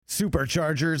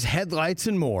superchargers, headlights,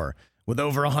 and more. With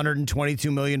over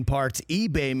 122 million parts,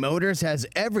 eBay Motors has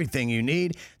everything you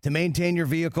need to maintain your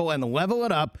vehicle and level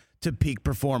it up to peak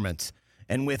performance.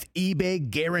 And with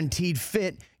eBay Guaranteed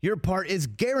Fit, your part is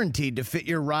guaranteed to fit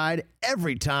your ride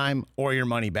every time or your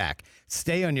money back.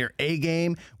 Stay on your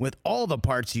A-game with all the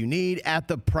parts you need at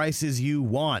the prices you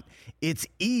want. It's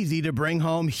easy to bring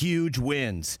home huge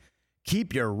wins.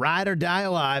 Keep your ride or die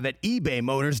alive at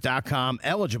ebaymotors.com.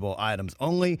 Eligible items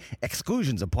only.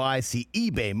 Exclusions apply. See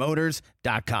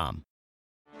ebaymotors.com.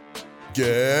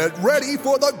 Get ready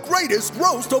for the greatest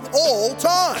roast of all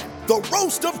time. The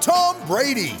Roast of Tom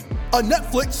Brady. A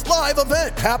Netflix live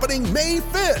event happening May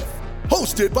 5th.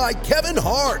 Hosted by Kevin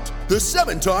Hart. The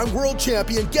 7-time world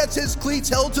champion gets his cleats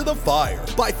held to the fire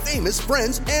by famous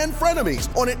friends and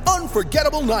frenemies on an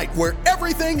unforgettable night where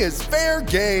everything is fair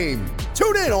game.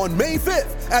 Tune in on May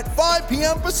 5th at 5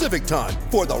 p.m. Pacific time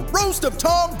for the Roast of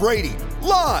Tom Brady.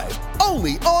 Live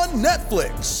only on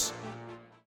Netflix.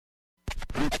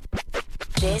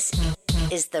 This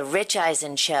is the Rich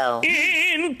Eisen Show.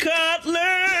 In Cutler!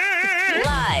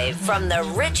 Live from the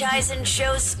Rich Eisen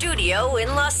Show studio in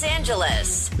Los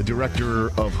Angeles. The director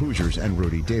of Hoosiers and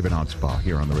Rudy, David Anspaugh,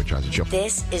 here on the Rich Eisen Show.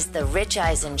 This is the Rich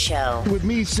Eisen Show. With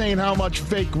me saying how much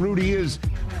fake Rudy is,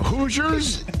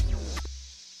 Hoosiers?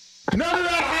 None of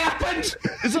that happened?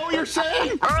 Is that what you're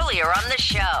saying? Earlier on the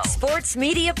show, sports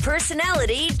media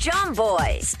personality John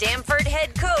Boy, Stanford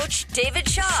head coach David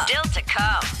Shaw. Still to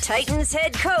come, Titans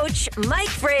head coach Mike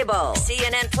Vrabel,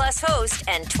 CNN Plus host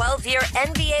and 12-year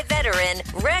NBA veteran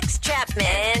Rex Chapman.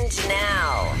 And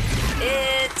now,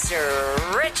 it's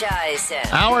Rich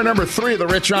Eisen. Hour number 3 of the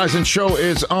Rich Eisen Show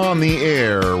is on the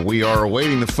air. We are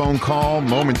awaiting the phone call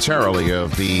momentarily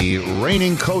of the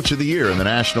reigning coach of the year in the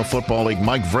National Football League,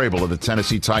 Mike Vrabel of the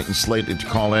Tennessee Titans, slated to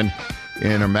call in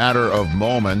a matter of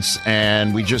moments.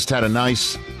 And we just had a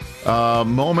nice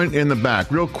moment in the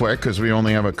back, real quick, because we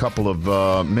only have a couple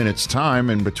of minutes time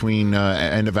in between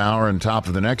end of hour and top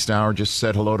of the next hour. Just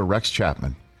said hello to Rex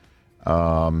Chapman.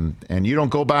 And you don't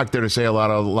go back there to say a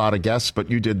lot of guests, but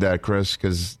you did that, Chris,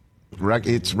 because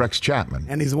it's Rex Chapman.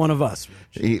 And he's one of us.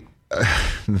 In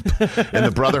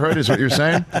the Brotherhood is what you're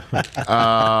saying?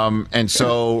 And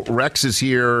so Rex is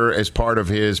here as part of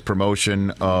his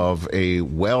promotion of a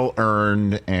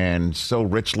well-earned and so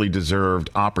richly deserved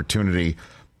opportunity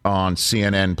on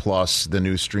CNN Plus, the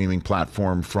new streaming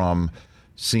platform from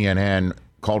CNN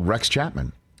called Rex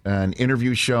Chapman. An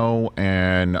interview show,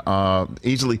 and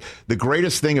easily the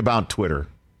greatest thing about Twitter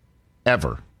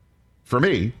ever for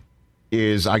me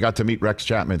is I got to meet Rex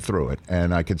Chapman through it,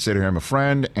 and I consider him a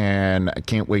friend, and I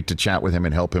can't wait to chat with him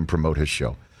and help him promote his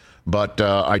show. But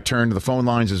I turn to the phone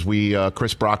lines as we,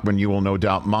 Chris Brockman, you will no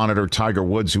doubt monitor Tiger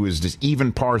Woods, who is just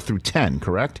even par through 10,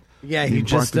 correct? Yeah, he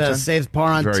just saved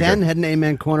par on Very 10, good. heading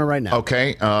Amen corner right now.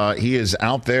 Okay, he is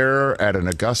out there at an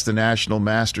Augusta National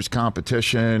Masters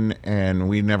competition, and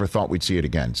we never thought we'd see it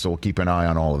again, so we'll keep an eye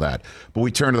on all of that. But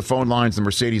we turn to the phone lines, the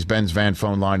Mercedes-Benz van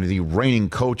phone line, the reigning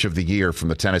coach of the year from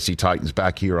the Tennessee Titans,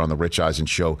 back here on the Rich Eisen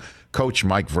Show, Coach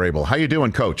Mike Vrabel. How you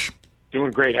doing, Coach? Doing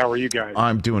great. How are you guys?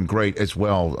 I'm doing great as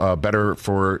well. Better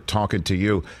for talking to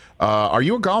you. Are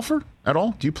you a golfer at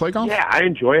all? Do you play golf? Yeah, I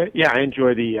enjoy it. Yeah, I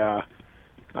enjoy the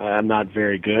I'm not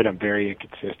very good. I'm very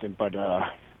inconsistent. But,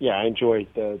 yeah, I enjoy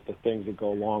the things that go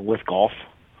along with golf.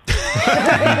 Is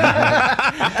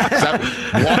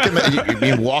that you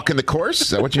mean walking the course? Is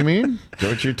that what you mean? Is that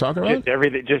what you're talking about? Just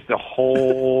everything, just the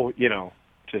whole,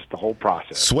 just the whole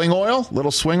process. Swing oil?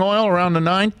 Little swing oil around the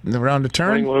ninth, around the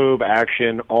turn? Swing lube,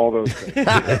 action, all those things.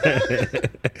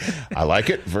 I like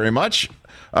it very much.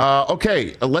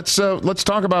 Okay, let's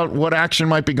talk about what action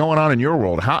might be going on in your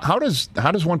world. How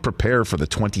does one prepare for the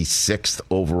 26th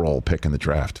overall pick in the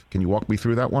draft? Can you walk me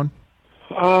through that one?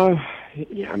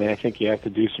 Yeah, I mean, I think you have to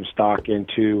do some stock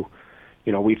into,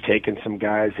 we've taken some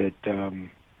guys that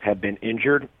have been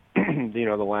injured,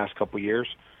 the last couple of years,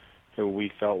 who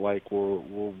we felt like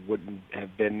wouldn't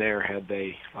have been there had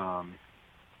they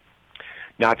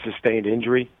not sustained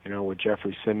injury, with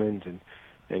Jeffrey Simmons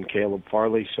and Caleb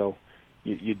Farley. So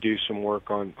you do some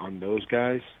work on those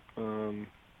guys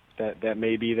that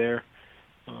may be there.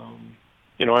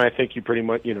 And I think you pretty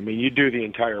much, you do the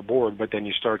entire board, but then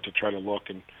you start to try to look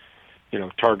and,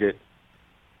 target,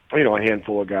 a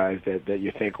handful of guys that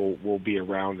you think will be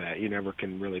around that. You never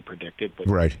can really predict it, but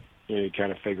right. You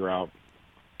kind of figure out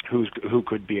who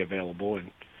could be available,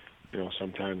 and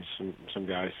sometimes some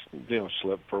guys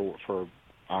slip for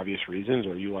obvious reasons,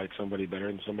 or you like somebody better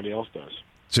than somebody else does.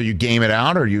 So you game it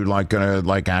out, or you gonna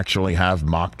actually have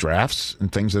mock drafts and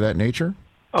things of that nature?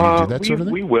 Do you do that sort of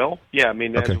thing? We will. Yeah, I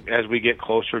mean, okay. as we get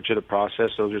closer to the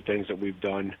process, those are things that we've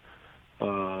done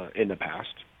in in the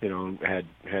past. Had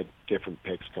different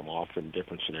picks come off in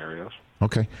different scenarios.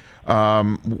 Okay.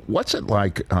 What's it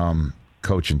like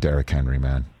coaching Derrick Henry,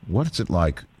 man? What's it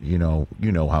like? You know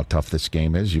how tough this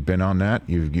game is. You've been on that.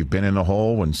 You've been in the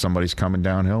hole when somebody's coming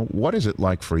downhill. What is it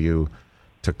like for you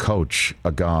to coach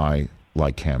a guy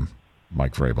like him,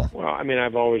 Mike Vrabel? Well, I mean,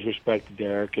 I've always respected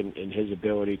Derrick and his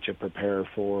ability to prepare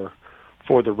for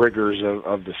the rigors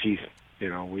of the season.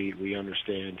 We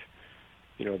understand,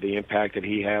 the impact that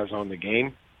he has on the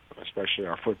game, especially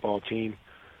our football team,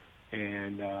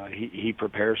 and he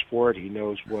prepares for it. He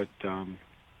knows what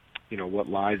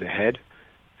lies ahead,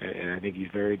 and I think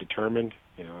he's very determined.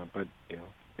 But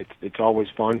it's always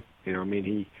fun.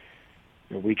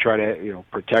 We try to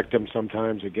protect him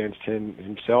sometimes against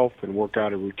himself and work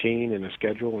out a routine and a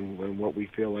schedule and what we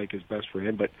feel like is best for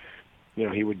him. But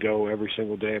he would go every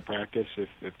single day at practice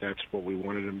if that's what we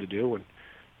wanted him to do, and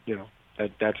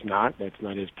that's not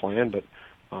his plan. But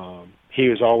he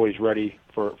is always ready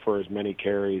for as many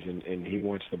carries, and he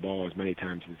wants the ball as many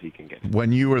times as he can get.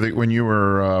 When you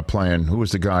were playing, who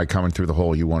was the guy coming through the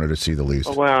hole you wanted to see the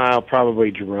least? Well,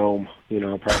 probably Jerome.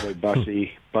 Probably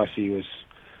Bussy. Bussy was,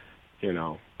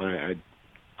 I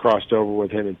crossed over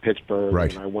with him in Pittsburgh,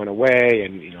 right. And I went away,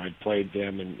 and I'd played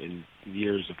them in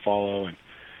years to follow, and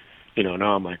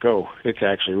now I'm like, oh, it's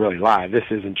actually really live. This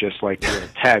isn't just like the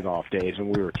tag-off days when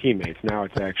we were teammates. Now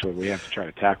it's actually we have to try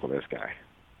to tackle this guy.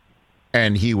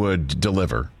 And he would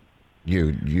deliver.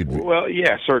 Well,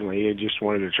 yeah, certainly. You just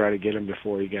wanted to try to get him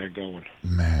before he got going.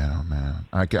 Man, oh man,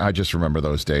 I just remember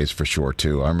those days for sure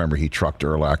too. I remember he trucked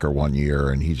Urlacher one year,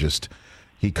 and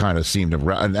he kind of seemed to,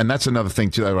 and that's another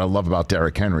thing too that I love about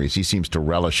Derrick Henry is he seems to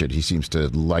relish it. He seems to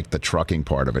like the trucking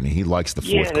part of it, and he likes the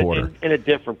fourth quarter. And a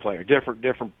different player,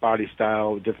 different body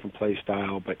style, different play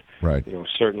style, but right.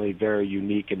 Certainly very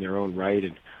unique in their own right,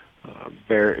 and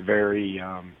very, very,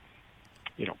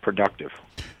 productive.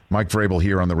 Mike Vrabel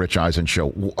here on the Rich Eisen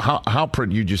Show.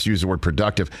 You just used the word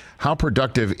productive. How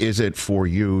productive is it for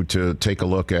you to take a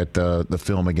look at the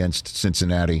film against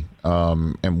Cincinnati,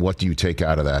 and what do you take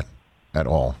out of that at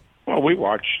all? Well, we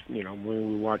watch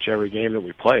every game that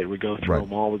we play. We go through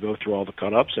them all. We go through all the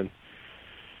cut-ups, and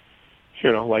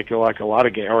like a lot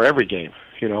of games or every game.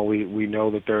 We know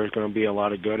that there's going to be a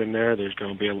lot of good in there. There's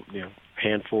going to be a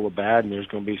handful of bad, and there's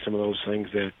going to be some of those things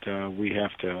that we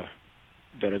have to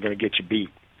that are going to get you beat.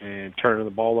 And turning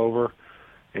the ball over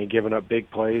and giving up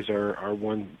big plays are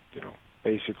one,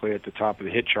 basically at the top of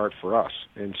the hit chart for us.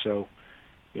 And so,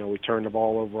 we turned the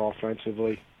ball over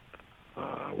offensively.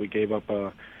 We gave up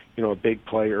a big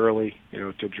play early,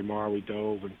 to Jamar. We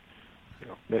dove and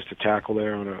missed a tackle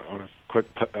there on a quick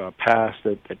pass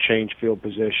that changed field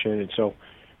position. And so,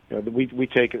 we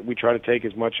try to take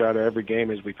as much out of every game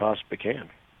as we possibly can.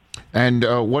 And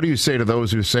what do you say to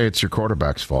those who say it's your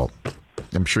quarterback's fault?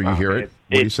 I'm sure you hear it.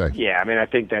 What do you say? Yeah, I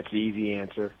think that's the easy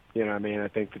answer. I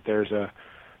think that there's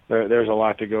a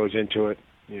lot that goes into it.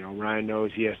 Ryan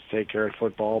knows he has to take care of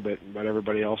football, but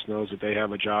everybody else knows that they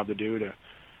have a job to do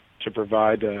to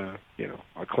provide a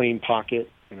clean pocket.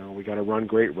 We got to run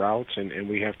great routes, and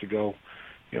we have to go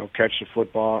catch the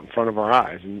football in front of our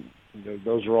eyes. And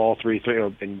those are all three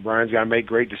things. And Ryan's got to make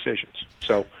great decisions.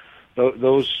 So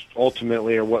those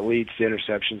ultimately are what leads to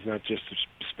interceptions, not just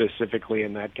specifically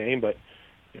in that game, but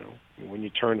when you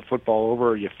turn the football over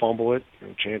or you fumble it,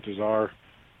 chances are,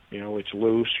 it's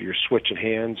loose, or you're switching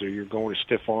hands, or you're going to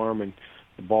stiff arm, and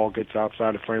the ball gets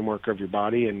outside the framework of your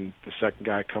body, and the second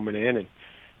guy coming in, and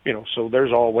so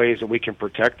there's all ways that we can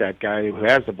protect that guy who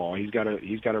has the ball. He's got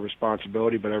a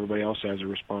responsibility, but everybody else has a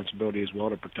responsibility as well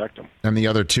to protect him. And the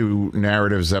other two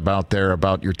narratives about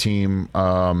your team,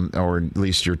 or at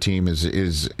least your team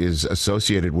is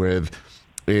associated with,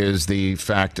 is the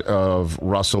fact of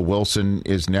Russell Wilson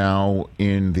is now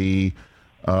in the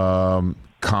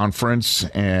conference,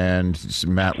 and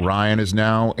Matt Ryan is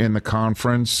now in the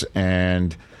conference,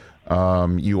 and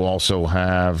you also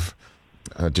have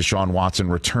Deshaun Watson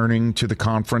returning to the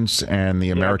conference, and the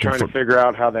American. I'm trying to figure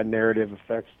out how that narrative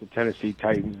affects the Tennessee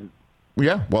Titans.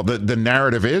 Yeah, well, the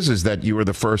narrative is that you were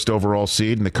the first overall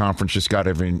seed, and the conference just got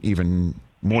even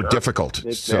more difficult.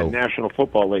 It's the National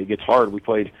Football League. It's hard. We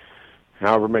played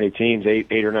however many teams,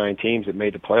 eight or nine teams that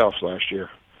made the playoffs last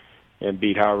year, and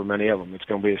beat however many of them. It's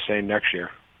going to be the same next year.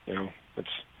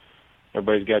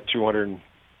 Everybody's got $220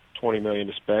 million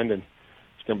to spend, and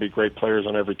it's going to be great players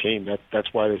on every team.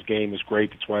 That's why this game is great.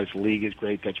 That's why this league is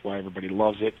great. That's why everybody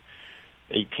loves it.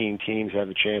 18 teams have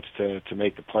a chance to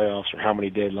make the playoffs, or how many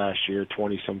did last year?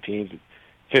 20-some teams.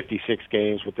 56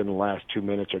 games within the last 2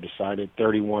 minutes are decided.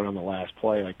 31 on the last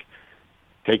play.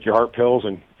 Take your heart pills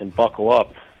and buckle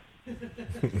up.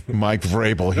 Mike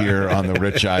Vrabel here on the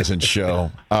Rich Eisen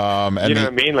Show. And you know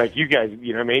what I mean? Like you guys,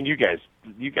 you know what I mean? You guys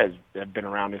have been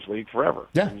around this league forever.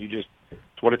 Yeah. And it's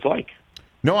what it's like.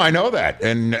 No, I know that,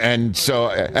 and so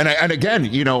again,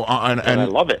 you know, and I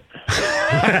love it.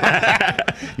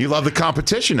 You love the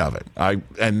competition of it. I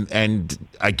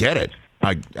get it.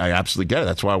 I absolutely get it.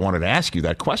 That's why I wanted to ask you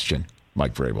that question,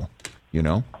 Mike Vrabel. You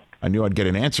know, I knew I'd get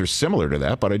an answer similar to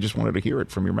that, but I just wanted to hear it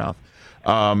from your mouth.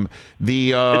 This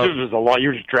was a lot.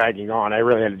 You're just dragging on. I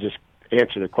really had to just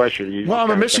answer the question. Well, I'm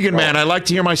a Michigan man. I like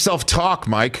to hear myself talk,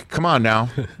 Mike. Come on now,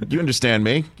 you understand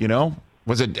me? You know.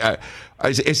 Was it?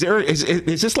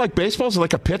 Is this like baseball? Is it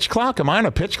like a pitch clock? Am I on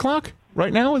a pitch clock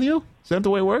right now with you? Is that the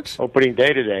way it works? Opening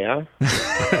day today, huh?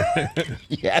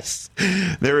 Yes,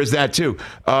 there is that too.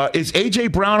 Is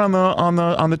AJ Brown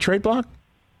on the trade block?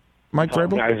 Mike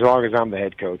Vrabel? As long as I'm the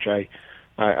head coach, I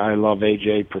love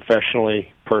AJ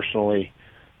professionally, personally.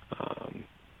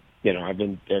 You know,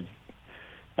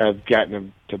 I've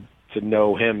gotten to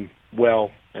know him well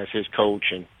as his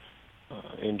coach and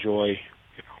enjoy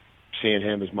seeing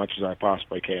him as much as I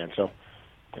possibly can. So,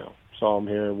 you know, saw him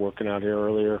here working out here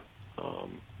earlier.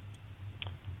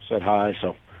 Said hi.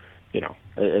 So, you know,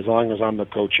 as long as I'm the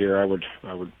coach here, I would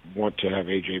want to have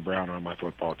AJ Brown on my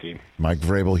football team. Mike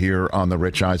Vrabel here on the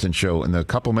Rich Eisen Show. In the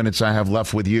couple minutes I have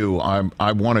left with you,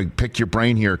 I want to pick your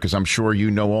brain here because I'm sure you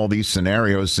know all these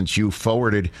scenarios since you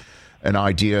forwarded an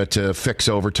idea to fix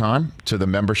overtime to the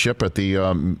membership at the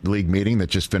league meeting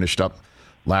that just finished up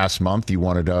last month. You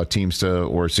wanted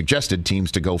suggested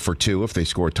teams to go for 2 if they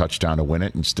score a touchdown to win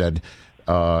it. Instead,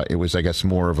 it was, I guess,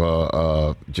 more of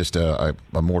a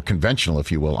more conventional,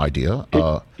 if you will, idea.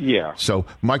 Yeah. So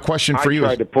my question for you I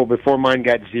tried to pull, before mine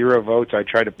got 0 votes, I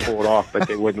tried to pull it off, but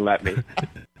they wouldn't let me.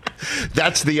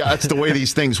 That's the way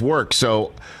these things work.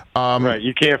 So right,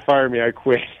 you can't fire me. I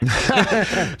quit.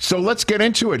 So let's get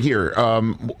into it here. Are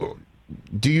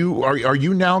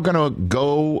you now going to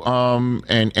go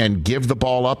and give the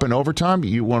ball up in overtime?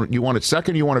 You want it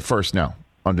second? Or you want it first now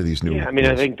under these new? Yeah, I mean,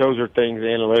 rules? I think those are things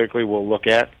analytically we'll look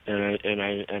at, and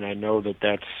I know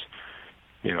that's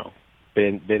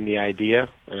been the idea,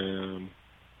 and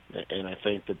I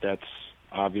think that's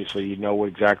obviously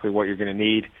exactly what you're going to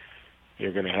need.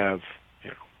 You're going to have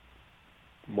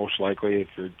most likely if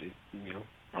you're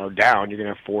are down, you're going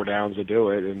to have 4 downs to do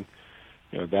it, and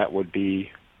that would be,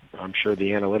 I'm sure,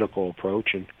 the analytical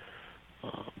approach, and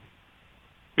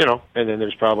and then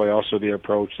there's probably also the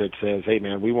approach that says, hey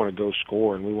man, we want to go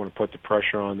score and we want to put the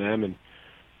pressure on them, and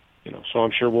so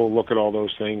I'm sure we'll look at all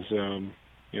those things when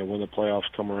the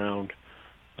playoffs come around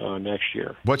next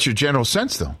year. What's your general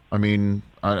sense though? I mean,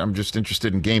 I'm just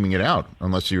interested in gaming it out,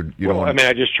 unless you don't want. I mean,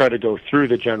 I just try to go through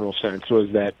the general sense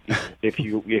was that if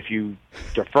you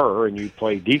defer and you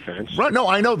play defense, right? No,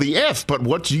 I know the if, but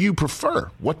what do you prefer?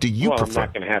 What do you prefer? I'm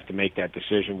not going to have to make that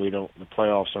decision. The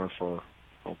playoffs aren't for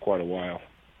quite a while.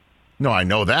 No, I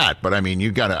know that, but I mean,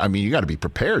 you got to be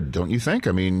prepared, don't you think?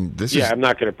 I mean, I'm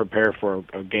not going to prepare for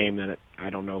a game that I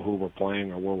don't know who we're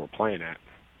playing or where we're playing at.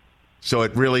 So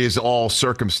it really is all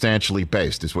circumstantially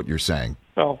based, is what you're saying.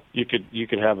 Well, you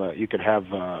could have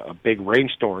a big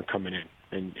rainstorm coming in,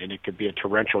 and it could be a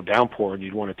torrential downpour, and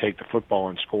you'd want to take the football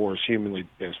and score as humanly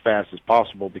as fast as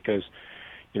possible because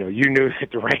you knew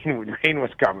that the rain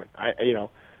was coming.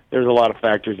 There's a lot of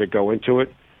factors that go into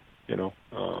it.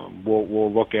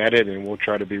 We'll look at it and we'll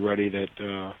try to be ready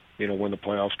that when the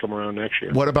playoffs come around next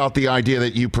year. What about the idea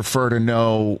that you prefer to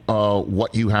know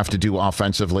what you have to do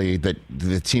offensively, that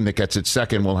the team that gets it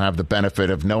second will have the benefit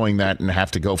of knowing that and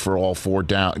have to go for all 4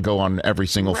 down, go on every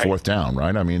single fourth down,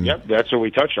 right? I mean, yep, that's what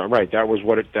we touched on, right? That was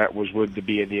would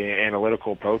be the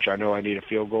analytical approach. I know I need a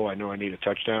field goal. I know I need a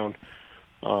touchdown,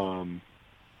 and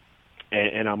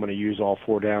I'm going to use all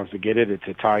 4 downs to get it. It's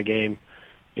a tie game.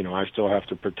 I still have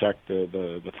to protect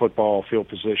the football, field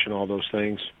position, all those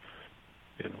things.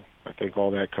 I think all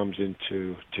that comes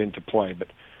into play. But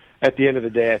at the end of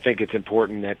the day, I think it's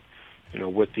important that,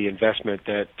 with the investment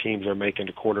that teams are making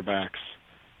to quarterbacks,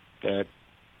 that,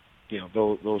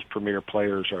 those premier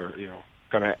players are,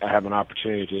 going to have an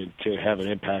opportunity to have an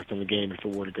impact on the game if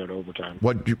it were to go to overtime.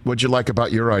 What'd you like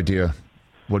about your idea?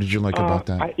 What did you like about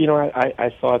that? I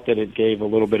thought that it gave a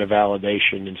little bit of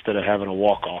validation instead of having a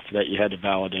walk-off that you had to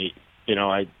validate.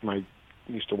 I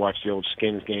used to watch the old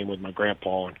Skins game with my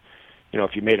grandpa, and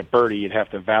if you made a birdie, you'd have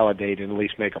to validate and at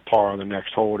least make a par on the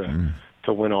next hole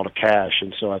to win all the cash.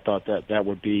 And so I thought that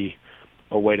would be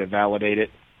a way to validate it.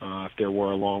 If there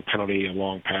were a long penalty, a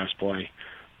long pass play,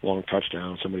 long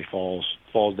touchdown, somebody falls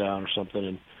down or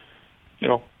something,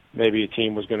 and maybe a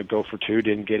team was going to go for 2,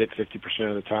 didn't get it 50%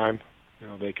 of the time.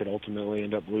 They could ultimately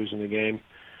end up losing the game.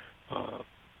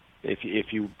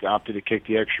 if you opted to kick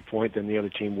the extra point, then the other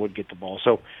team would get the ball.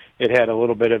 So it had a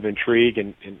little bit of intrigue,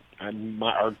 and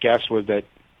our guess was that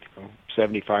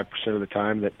 75% of the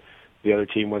time that the other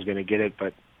team was going to get it,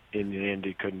 but in the end,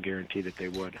 you couldn't guarantee that they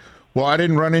would. Well, I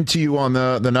didn't run into you on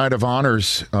the night of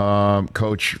honors,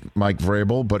 Coach Mike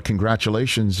Vrabel, but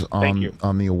congratulations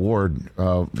on the award.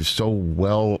 So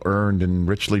well earned and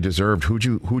richly deserved. Who'd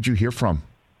you hear from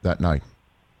that night?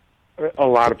 A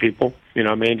lot of people.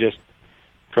 Just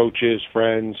coaches,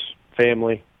 friends,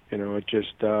 family.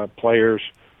 Just players.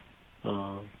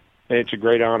 It's a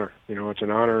great honor. It's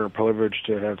an honor and a privilege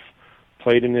to have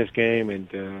played in this game and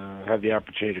have the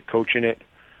opportunity to coach in it.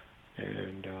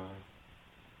 And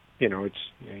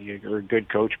you're a good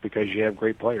coach because you have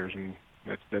great players, and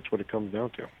that's what it comes down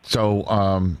to. So,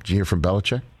 did you hear from Belichick?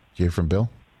 Did you hear from Bill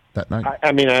that night? I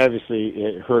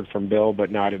obviously heard from Bill,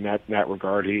 but not in that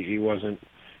regard. He wasn't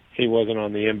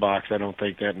on the inbox. I don't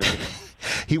think that night.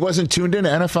 He wasn't tuned in to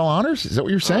NFL honors? Is that what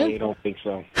you're saying? I don't think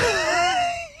so.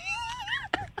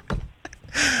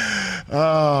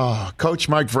 Coach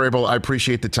Mike Vrabel, I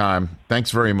appreciate the time.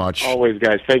 Thanks very much. Always,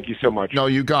 guys. Thank you so much. No,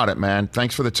 you got it, man.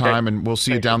 Thanks for the time, and we'll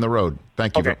see you down the road.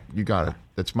 Thank you. Okay. You got it.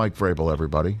 That's Mike Vrabel,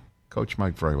 everybody. Coach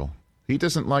Mike Vrabel. He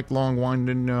doesn't like long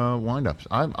winding wind-ups.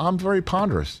 I'm very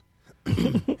ponderous.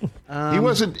 He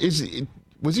wasn't.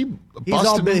 Was he?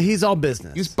 He's all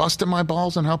business. He's busting my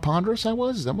balls on how ponderous I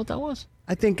was. Is that what that was?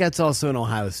 I think that's also an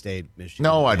Ohio State mission.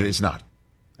 No, it is not.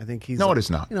 I think he's. No, it is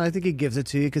not. I think he gives it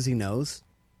to you because he knows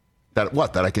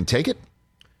that I can take it,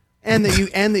 and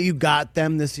that you got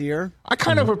them this year. I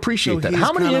kind of appreciate that.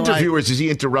 How many interviewers is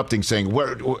he interrupting, saying,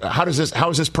 how is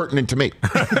this pertinent to me?"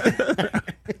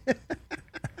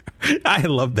 I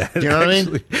love that. You know what I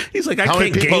mean? He's like, I how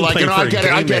can't many people game I get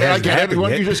it. Why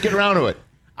don't it. you just get around to it?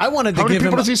 I wanted to How many give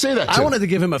people him. Does he say that to? I wanted to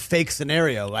give him a fake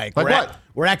scenario, like what?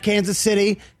 We're at Kansas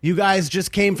City. You guys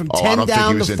just came from 10 I don't down think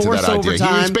he to was into force that idea.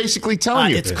 overtime. He was basically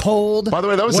telling you it's cold. By the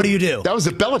way, what do you do? That was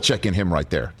the Belichick in him right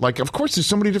there. Like, of course, there's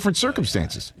so many different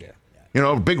circumstances.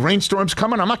 Yeah. Big rainstorms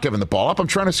coming. I'm not giving the ball up. I'm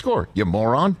trying to score. You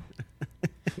moron.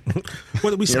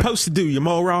 What are we supposed to do, you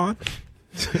moron?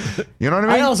 You know what I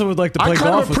mean? I also would like to play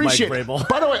golf with Mike Vrabel.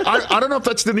 By the way, I don't know if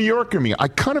that's the New Yorker in me. I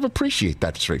kind of appreciate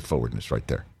that straightforwardness right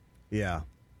there. Yeah.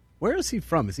 Where is he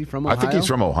from? Is he from Ohio? I think he's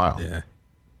from Ohio. Yeah.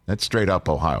 That's straight up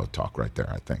Ohio talk right there,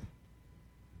 I think.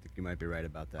 I think you might be right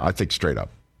about that. I think straight up.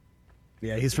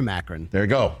 Yeah, he's from Akron. There you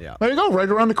go. Yeah. There you go, right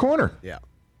around the corner. Yeah.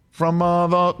 From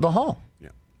the hall. Yeah.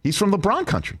 He's from LeBron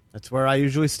country. That's where I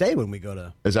usually stay when we go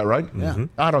to. Is that right? Yeah. Mm-hmm.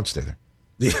 I don't stay there.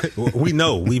 We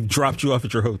know. We've dropped you off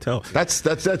at your hotel. That's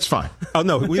fine. Oh,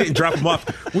 no, we didn't drop him off.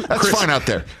 That's fine out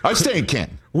there. I stay in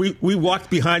Canton. We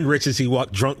walked behind Rich as he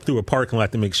walked drunk through a parking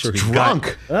lot to make sure he's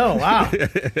drunk. Oh, wow.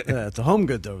 It's a Home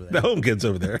Goods over there. The Home Goods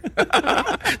over there.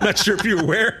 Not sure if you're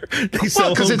aware. They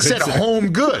sell because it said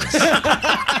Home Goods.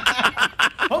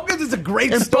 Home Goods is a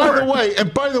great store.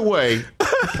 By the way,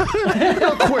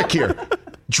 real quick here.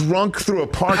 Drunk through a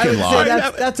parking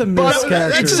lot. That's a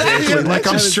mischaracterization. Exactly. Like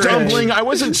I'm stumbling. I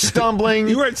wasn't stumbling.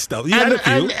 You weren't stumbling.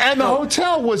 And the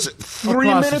hotel was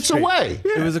 3 minutes away.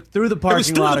 It was through the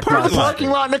parking lot. Through the parking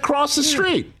lot and across the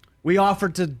street. We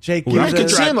offered to Jake. You make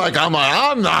it seem like I'm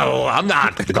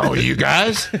not going to you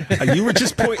guys. You were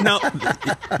just pointing out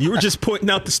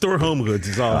the store Home Goods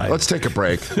is all right. Let's take a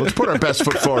break. Let's put our best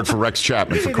foot forward for Rex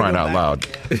Chapman, for crying out loud.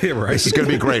 Yeah, right. This is going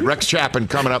to be great. Rex Chapman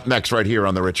coming up next right here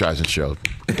on the Rich Eisen Show.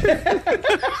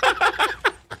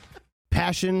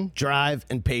 Passion, drive,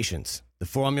 and patience. The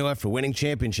formula for winning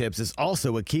championships is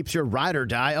also what keeps your ride or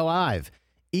die alive.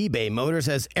 eBay Motors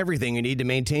has everything you need to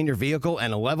maintain your vehicle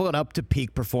and level it up to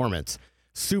peak performance.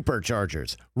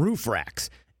 Superchargers, roof racks,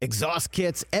 exhaust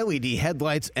kits, LED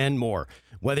headlights, and more.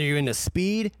 Whether you're into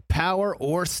speed, power,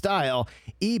 or style,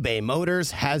 eBay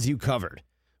Motors has you covered.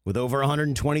 With over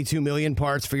 122 million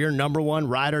parts for your number one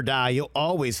ride or die, you'll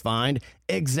always find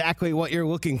exactly what you're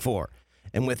looking for.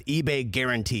 And with eBay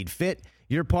Guaranteed Fit,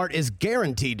 your part is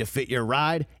guaranteed to fit your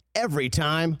ride every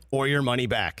time or your money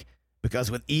back. Because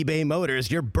with eBay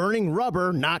Motors, you're burning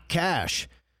rubber, not cash.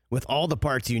 With all the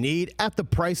parts you need at the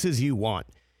prices you want.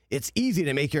 It's easy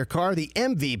to make your car the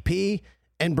MVP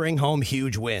and bring home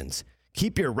huge wins.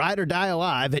 Keep your ride or die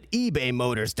alive at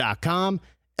ebaymotors.com.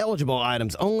 Eligible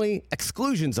items only.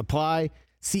 Exclusions apply.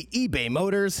 See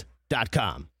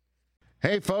ebaymotors.com.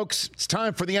 Hey, folks, it's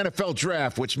time for the NFL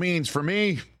Draft, which means for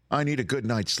me, I need a good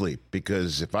night's sleep.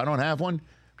 Because if I don't have one,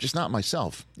 I'm just not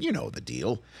myself. You know the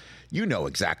deal. You know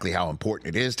exactly how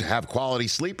important it is to have quality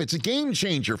sleep. It's a game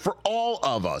changer for all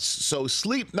of us. So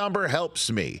Sleep Number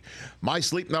helps me. My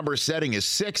Sleep Number setting is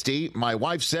 60. My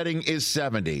wife's setting is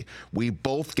 70. We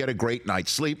both get a great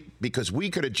night's sleep because we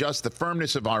could adjust the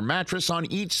firmness of our mattress on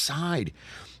each side.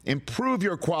 Improve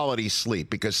your quality sleep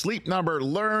because Sleep Number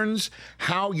learns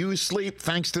how you sleep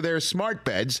thanks to their smart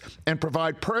beds and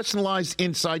provide personalized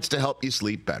insights to help you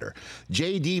sleep better.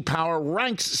 J.D. Power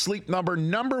ranks Sleep Number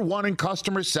 #1 in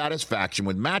customer satisfaction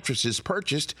with mattresses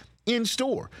purchased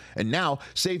in-store. And now,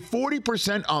 save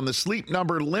 40% on the Sleep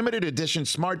Number limited edition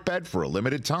smart bed for a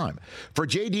limited time. For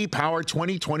J.D. Power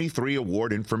 2023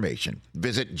 award information,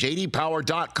 visit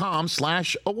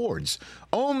jdpower.com/awards.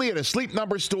 Only at a Sleep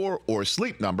Number store or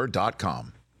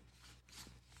sleepnumber.com.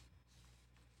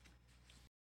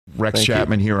 Rex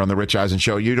Chapman here on the Rich Eisen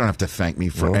Show. You don't have to thank me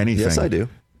for anything. Yes, I do.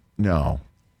 No.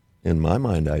 In my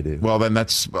mind, I do. Well, then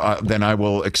then I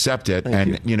will accept it.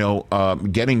 Thank you.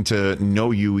 Getting to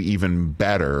know you even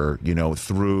better,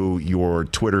 through your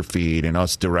Twitter feed and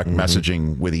us direct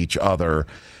messaging with each other,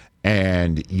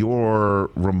 and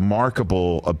your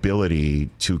remarkable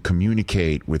ability to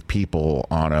communicate with people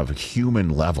on a human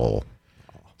level,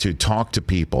 to talk to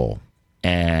people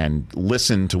and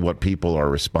listen to what people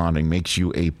are responding, makes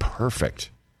you a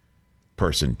perfect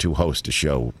person to host a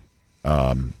show.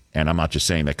 And I'm not just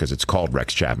saying that because it's called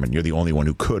Rex Chapman. You're the only one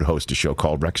who could host a show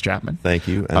called Rex Chapman. Thank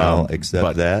you, and I'll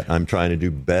accept that. I'm trying to do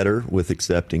better with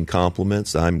accepting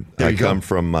compliments. I come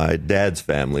from my dad's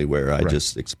family where I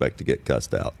just expect to get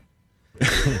cussed out.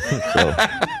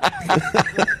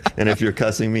 And if you're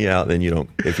cussing me out, then you don't.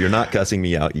 If you're not cussing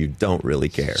me out, you don't really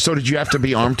care. So did you have to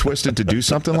be arm twisted to do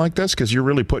something like this? Because you're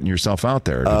really putting yourself out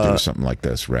there to do something like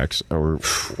this, Rex. Or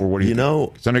what do you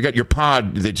know? So I got your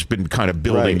pod that's been kind of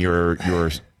building your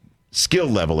skill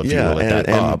level, if you will,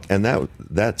 and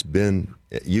that's been,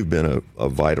 you've been a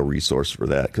vital resource for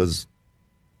that, because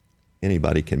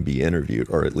anybody can be interviewed,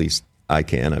 or at least I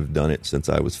can. I've done it since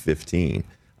I was 15.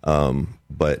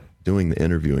 But doing the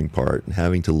interviewing part and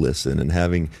having to listen and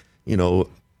having, a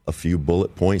few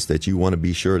bullet points that you want to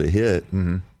be sure to hit,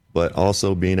 but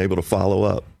also being able to follow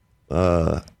up,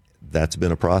 that's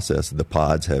been a process. The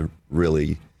pods have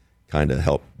really kind of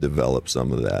helped develop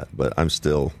some of that, but I'm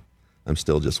still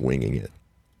just winging it.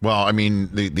 Well, I mean,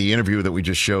 the interview that we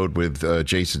just showed with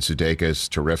Jason Sudeikis,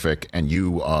 terrific. And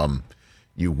you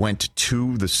went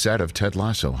to the set of Ted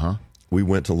Lasso, huh? We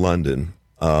went to London.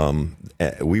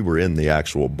 We were in the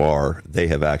actual bar. They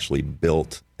have actually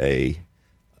built a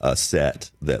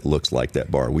set that looks like that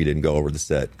bar. We didn't go over the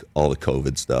set, all the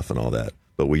COVID stuff and all that.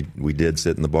 But we did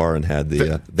sit in the bar and had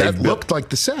the... that looked like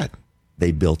the set.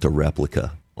 They built a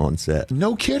replica on set.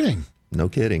 No kidding. No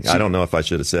kidding. I don't know if I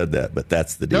should have said that, but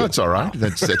that's the deal. No, it's all right.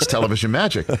 That's television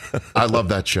magic. I love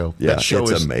that show. Yeah, that show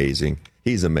it's amazing.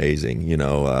 He's amazing.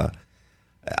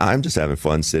 I'm just having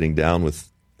fun sitting down with...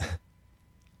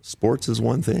 Sports is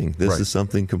one thing. This is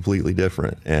something completely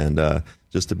different. And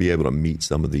just to be able to meet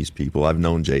some of these people. I've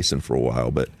known Jason for a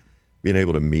while, but being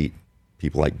able to meet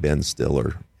people like Ben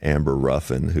Stiller, Amber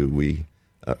Ruffin, who we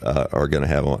are going to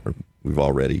have on, we've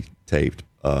already taped,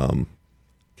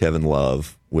 Kevin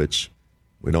Love, which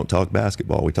we don't talk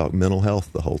basketball. We talk mental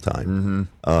health the whole time.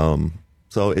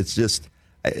 So it's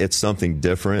something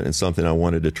different and something I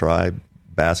wanted to try.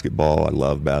 Basketball, I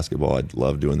love basketball. I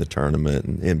love doing the tournament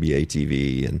and NBA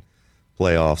TV and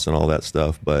playoffs and all that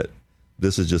stuff. But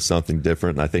this is just something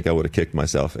different, and I think I would have kicked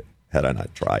myself had I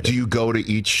not tried it. Do you go to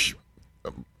each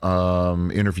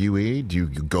interviewee? Do you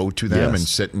go to them and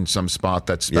sit in some spot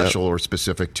that's special or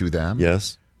specific to them?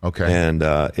 Yes. Okay. And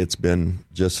it's been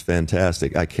just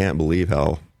fantastic. I can't believe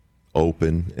how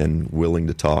open and willing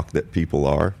to talk that people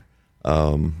are.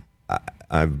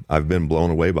 I've been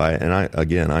blown away by it,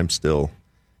 and I'm still,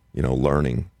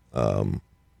 learning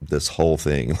this whole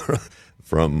thing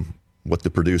from what the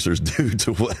producers do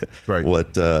to what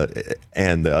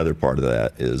and the other part of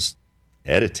that is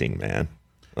editing, man.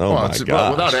 My God!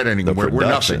 Well, without editing, we're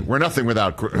nothing. We're nothing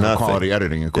without quality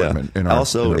editing equipment in our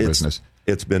business.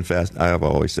 It's been fast. I have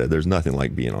always said there's nothing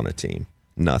like being on a team.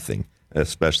 Nothing,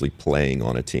 especially playing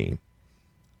on a team.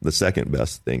 The second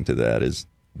best thing to that is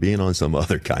being on some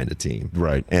other kind of team.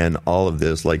 Right. And all of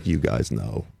this, like you guys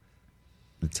know,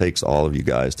 it takes all of you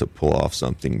guys to pull off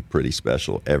something pretty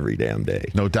special every damn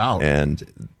day. No doubt. And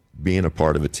being a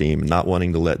part of a team, not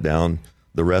wanting to let down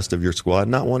the rest of your squad,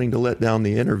 not wanting to let down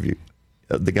the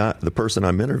the person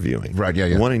I'm interviewing. Right,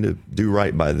 yeah. Wanting to do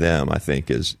right by them, I think,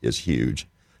 is huge.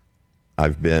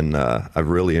 I've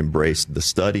really embraced the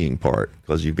studying part,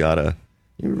 because you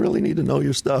really need to know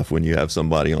your stuff when you have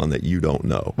somebody on that you don't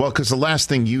know. Well, because the last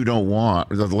thing you don't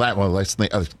want,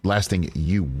 last thing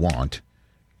you want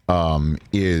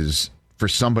is for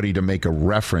somebody to make a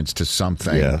reference to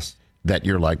something that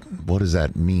you're like, what does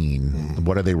that mean?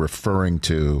 What are they referring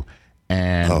to?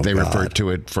 And they refer to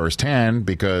it firsthand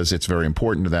because it's very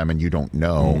important to them and you don't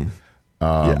know.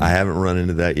 I haven't run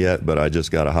into that yet, but I just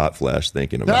got a hot flash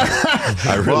thinking about it.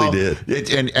 I really did.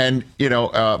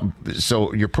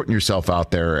 So you're putting yourself out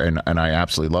there, and I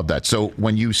absolutely love that. So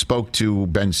when you spoke to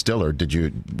Ben Stiller,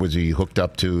 was he hooked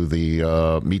up to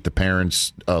the Meet the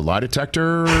Parents lie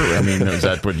detector? I mean, is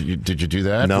that did you do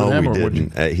that? No, with him, we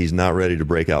didn't. He's not ready to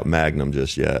break out Magnum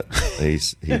just yet. He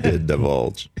did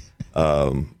divulge,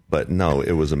 but no,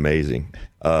 it was amazing.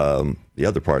 The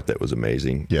other part that was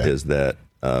amazing is that.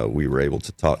 We were able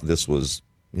to talk. This was,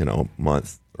 a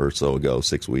month or so ago,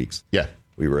 6 weeks. Yeah.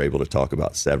 We were able to talk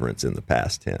about Severance in the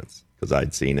past tense because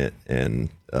I'd seen it. And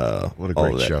what a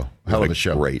great show. Hell of a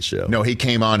show. Great show. No, he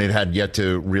came on. It had yet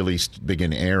to really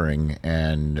begin airing.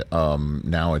 And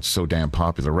now it's so damn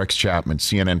popular. Rex Chapman,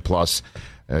 CNN Plus.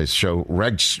 Show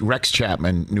Rex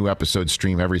Chapman, new episodes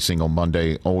stream every single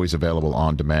Monday, always available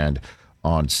on demand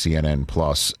on CNN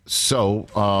Plus.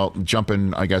 So,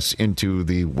 jumping, I guess, into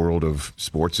the world of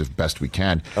sports as best we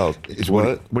can. Oh,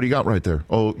 what do you got right there?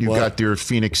 Oh, you got your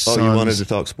Phoenix Suns. Oh, you wanted to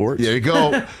talk sports? There you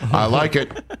go. I like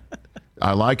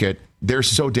it. They're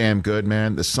so damn good,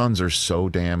 man. The Suns are so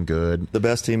damn good. The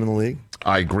best team in the league?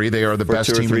 I agree. They are the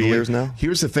best team in the league. 2 or 3 years now?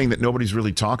 Here's the thing that nobody's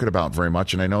really talking about very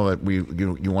much, and I know that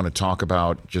you want to talk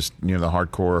about just the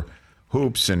hardcore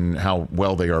hoops and how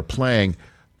well they are playing.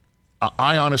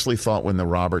 I honestly thought when the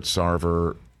Robert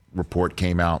Sarver report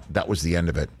came out, that was the end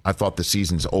of it. I thought the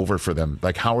season's over for them.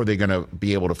 Like, how are they going to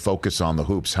be able to focus on the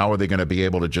hoops? How are they going to be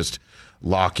able to just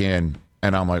lock in?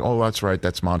 And I'm like, oh, that's right.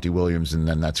 That's Monty Williams. And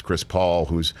then that's Chris Paul,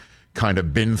 who's kind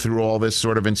of been through all this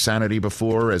sort of insanity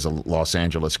before as a Los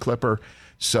Angeles Clipper.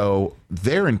 So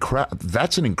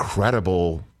that's an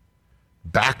incredible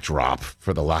backdrop,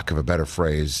 for the lack of a better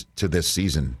phrase, to this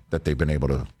season that they've been able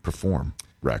to perform.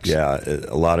 Rex. Yeah,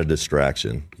 a lot of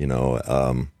distraction.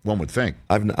 One would think.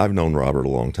 I've known Robert a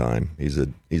long time. He's a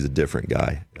different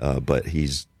guy, but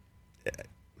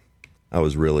I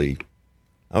was really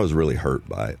hurt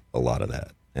by a lot of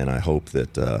that, and I hope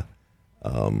that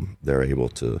they're able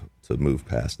to move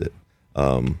past it.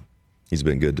 He's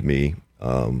been good to me,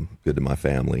 good to my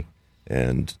family,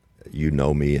 and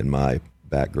me and my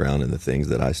background and the things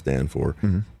that I stand for.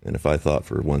 Mm-hmm. And if I thought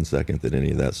for 1 second that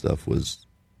any of that stuff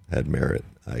had merit,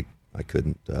 I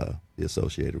couldn't be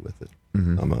associated with it.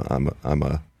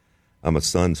 Mm-hmm. I'm a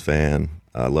Suns fan.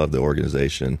 I love the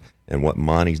organization and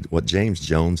what James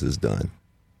Jones has done.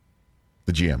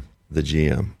 The GM.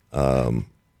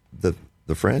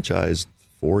 The franchise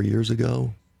 4 years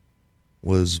ago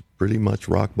was pretty much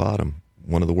rock bottom,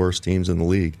 one of the worst teams in the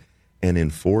league, and in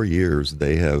 4 years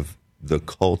the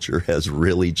culture has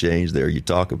really changed there. You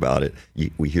talk about it.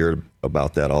 We hear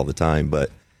about that all the time,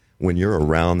 but when you're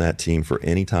around that team for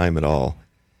any time at all,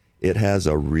 it has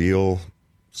a real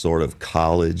sort of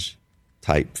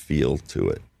college-type feel to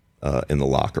it in the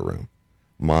locker room.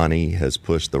 Monty has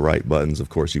pushed the right buttons. Of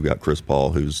course, you've got Chris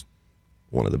Paul, who's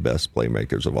one of the best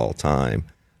playmakers of all time.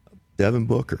 Devin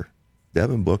Booker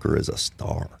is a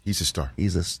star. He's a star.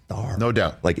 He's a star. No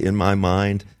doubt. Like, in my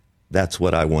mind, that's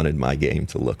what I wanted my game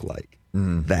to look like.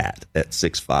 That at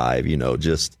 6'5",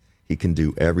 just he can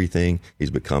do everything. He's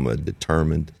become a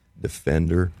determined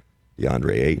defender.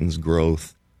 DeAndre Ayton's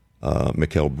growth,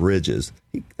 Mikal Bridges,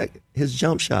 his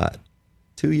jump shot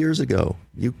 2 years ago,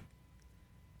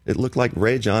 it looked like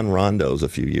Rajon Rondo's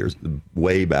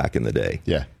way back in the day.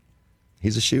 Yeah,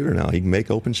 he's a shooter now. He can make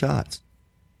open shots.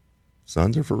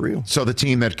 Suns are for real. So the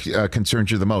team that concerns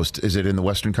you the most, is it in the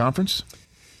Western Conference?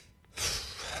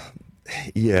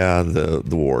 Yeah, the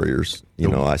Warriors.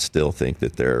 I still think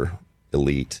that they're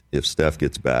elite. If Steph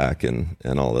gets back and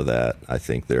all of that, I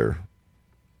think they're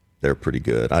pretty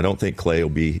good. I don't think Klay will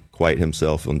be quite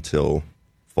himself until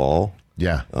fall.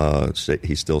 Yeah.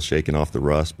 He's still shaking off the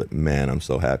rust, but man, I'm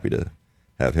so happy to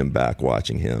have him back,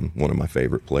 watching him. One of my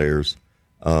favorite players.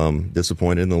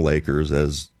 Disappointed in the Lakers,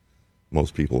 as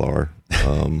most people are.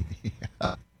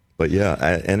 Yeah. But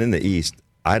yeah, and in the East,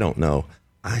 I don't know.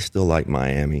 I still like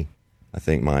Miami. I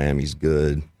think Miami's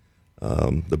good.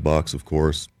 The Bucks, of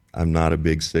course. I'm not a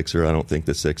big Sixer. I don't think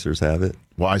the Sixers have it.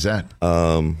 Why is that?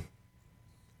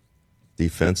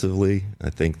 Defensively, I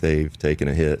think they've taken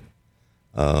a hit.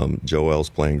 Joel's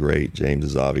playing great. James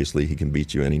is obviously, he can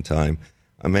beat you anytime.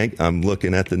 I'm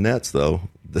looking at the Nets, though.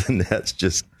 The Nets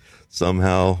just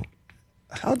somehow...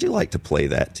 How'd you like to play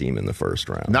that team in the first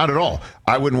round? Not at all.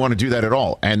 I wouldn't want to do that at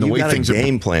all. And the way things are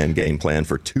game plan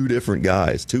for two different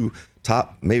guys,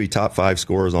 maybe top 5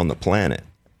 scorers on the planet.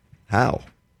 How?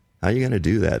 How are you going to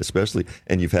do that? Especially,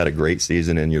 and you've had a great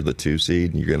season, and you're the 2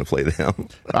 seed, and you're going to play them.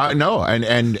 No,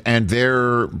 and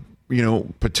they're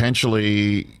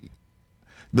potentially.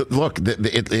 Look,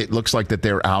 it looks like that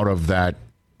they're out of that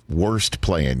worst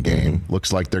play-in game. Mm-hmm.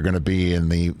 Looks like they're going to be in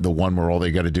the one where all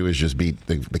they got to do is just beat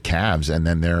the Cavs, and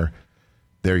then they're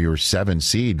your 7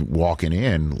 seed walking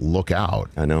in. Look out!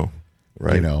 I know,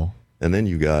 right? And then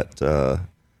you got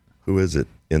who is it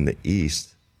in the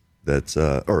East? That's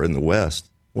or in the West?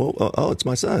 Well, it's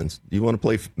my Suns. You want to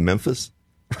play Memphis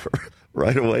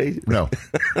right away? No,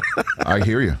 I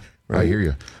hear you. Right. I hear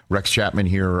you. Rex Chapman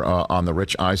here on the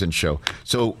Rich Eisen Show.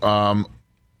 So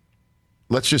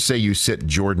let's just say you sit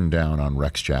Jordan down on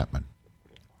Rex Chapman.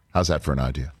 How's that for an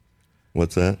idea?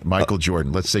 What's that? Michael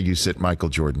Jordan. Let's say you sit Michael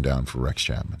Jordan down for Rex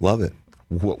Chapman. Love it.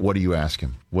 What do you ask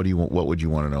him? What would you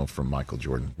want to know from Michael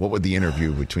Jordan? What would the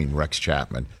interview between Rex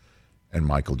Chapman and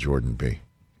Michael Jordan be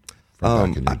from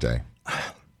back in your day?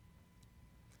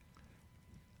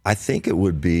 I think it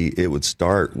would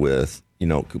start with,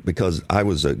 because I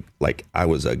was a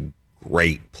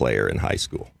great player in high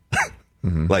school,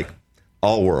 mm-hmm. like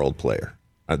all-world player.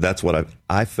 That's what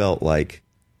I felt like.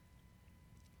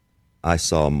 I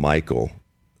saw Michael.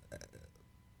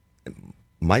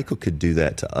 Michael could do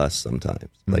that to us sometimes,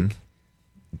 mm-hmm. like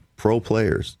pro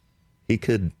players.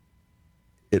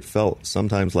 It felt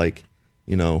sometimes like,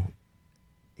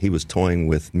 he was toying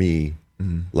with me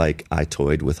mm-hmm. like I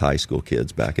toyed with high school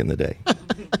kids back in the day.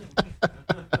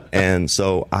 And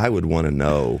so I would want to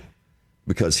know,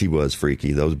 because he was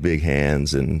freaky, those big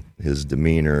hands and his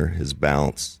demeanor, his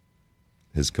bounce,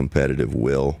 his competitive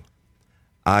will.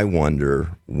 I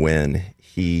wonder when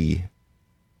he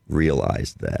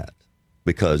realized that,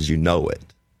 because you know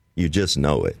it. You just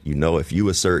know it. If you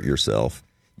assert yourself,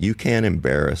 you can't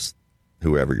embarrass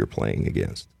whoever you're playing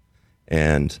against.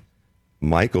 And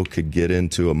Michael could get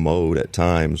into a mode at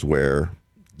times where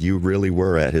you really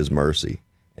were at his mercy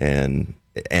and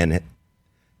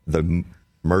the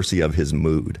mercy of his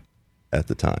mood at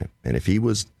the time. And if it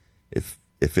was a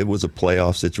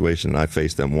playoff situation, and I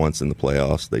faced them once in the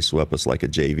playoffs, they swept us like a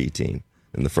JV team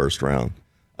in the first round.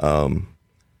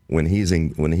 When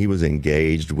he was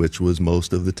engaged, which was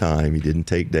most of the time, he didn't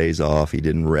take days off, he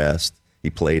didn't rest, he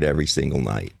played every single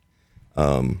night.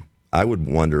 I would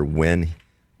wonder when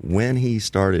he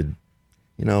started,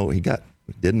 he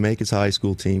didn't make his high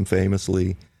school team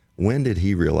famously. When did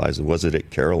he realize it? Was it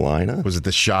at Carolina? Was it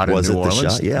the shot in New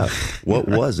Orleans? Shot? Yeah. What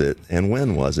was it? And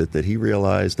when was it that he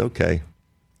realized, okay,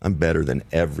 I'm better than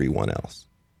everyone else?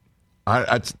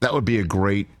 That would be a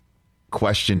great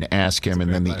question to ask him,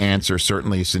 and then the answer,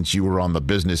 certainly, since you were on the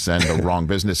business end, the wrong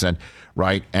business end,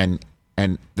 right? And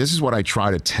this is what I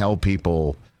try to tell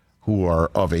people who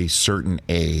are of a certain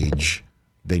age.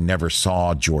 They never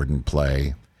saw Jordan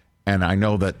play. And I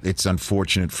know that it's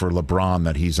unfortunate for LeBron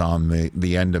that he's on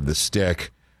the end of the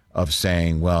stick of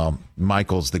saying, well,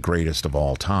 Michael's the greatest of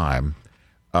all time.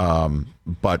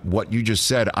 But what you just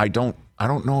said, I don't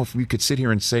know if we could sit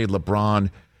here and say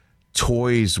LeBron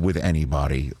toys with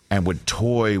anybody and would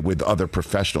toy with other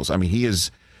professionals. I mean, he is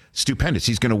stupendous.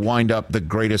 He's going to wind up the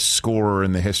greatest scorer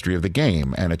in the history of the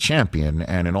game and a champion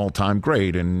and an all-time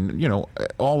great and,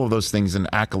 all of those things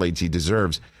and accolades he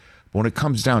deserves. But when it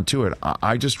comes down to it,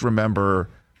 I just remember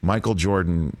Michael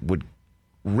Jordan would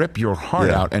rip your heart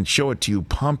out and show it to you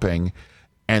pumping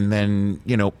and then,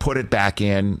 put it back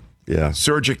in,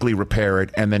 surgically repair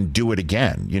it, and then do it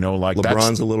again.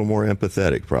 LeBron's a little more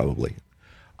empathetic, probably.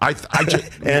 I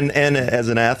just, and as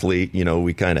an athlete,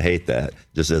 we kind of hate that,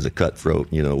 just as a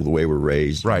cutthroat, the way we're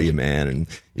raised, right. Be a man, and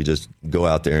you just go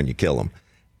out there and you kill them.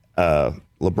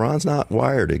 LeBron's not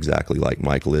wired exactly like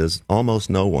Michael is. Almost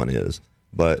no one is.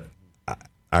 But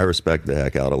I respect the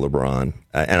heck out of LeBron.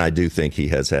 And I do think he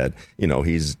has had,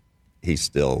 he's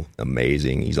still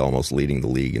amazing. He's almost leading the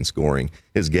league in scoring.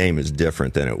 His game is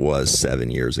different than it was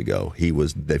 7 years ago. He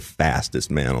was the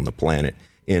fastest man on the planet,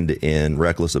 end-to-end,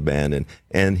 reckless abandon,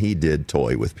 and he did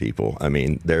toy with people. I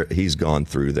mean, he's gone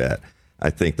through that.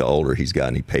 I think the older he's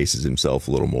gotten, he paces himself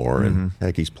a little more, mm-hmm. and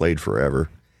heck, he's played forever.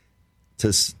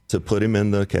 To put him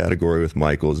in the category with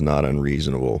Michael is not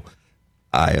unreasonable.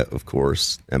 I, of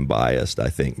course, am biased. I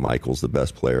think Michael's the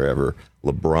best player ever.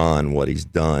 LeBron, what he's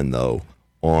done, though,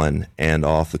 on and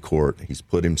off the court, he's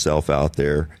put himself out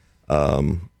there.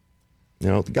 The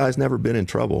guy's never been in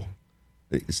trouble.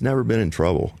 He's never been in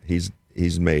trouble. He's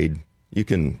made, you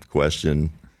can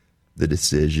question the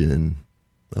decision,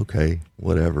 okay,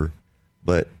 whatever.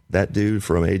 But that dude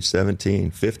from age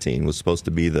 17, 15 was supposed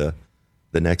to be the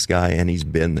next guy, and he's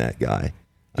been that guy.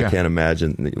 Yeah. I can't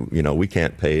imagine, we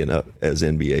can't pay enough as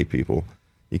NBA people.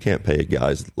 You can't pay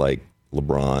guys like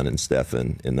LeBron and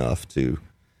Stephen enough to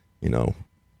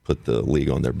put the league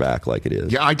on their back like it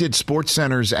is. Yeah, I did Sports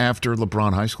Centers after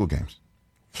LeBron high school games.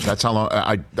 That's how long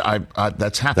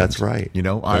that's happened. That's right.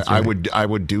 I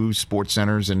would do Sports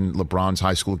Centers, and LeBron's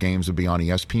high school games would be on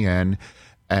ESPN.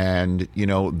 And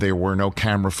there were no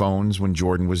camera phones when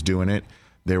Jordan was doing it.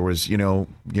 There was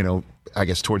I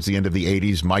guess towards the end of the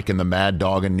 80s, Mike and the Mad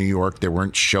Dog in New York. There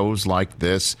weren't shows like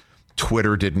this.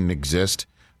 Twitter didn't exist.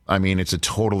 I mean, it's a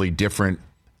totally different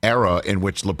era in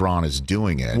which LeBron is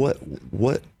doing it.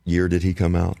 What year did he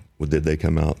come out? Did they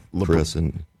come out, Chris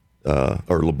and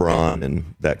or LeBron in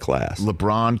that class?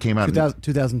 LeBron came out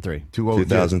 2003.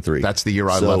 2003. That's the year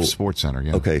I left SportsCenter.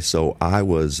 Yeah. Okay, so I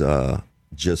was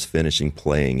just finishing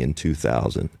playing in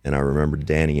 2000, and I remember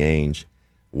Danny Ainge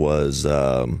was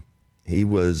he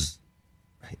was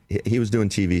doing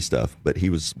TV stuff, but he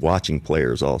was watching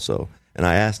players also. And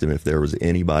I asked him if there was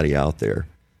anybody out there.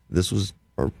 This was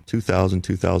 2000,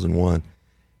 2001.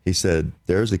 He said,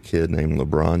 there's a kid named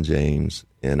LeBron James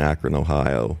in Akron,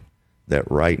 Ohio, that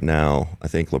right now, I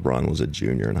think LeBron was a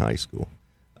junior in high school,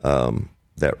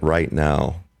 that right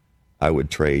now I would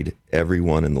trade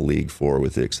everyone in the league for,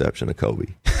 with the exception of Kobe.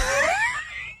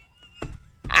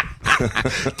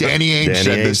 Danny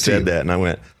Ainge said that, and I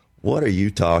went, what are you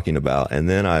talking about? And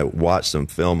then I watched some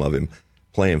film of him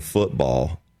playing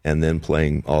football and then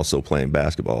also playing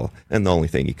basketball. And the only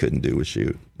thing he couldn't do was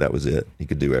shoot. That was it. He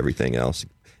could do everything else.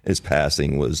 His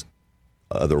passing was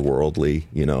otherworldly,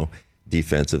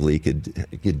 defensively,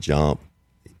 he could jump.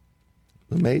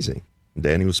 Amazing.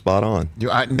 Danny was spot on.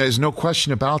 There's no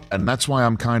question about that. And that's why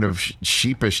I'm kind of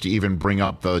sheepish to even bring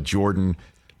up the Jordan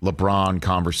LeBron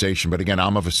conversation. But again,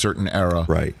 I'm of a certain era.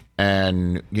 Right.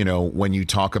 And, when you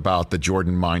talk about the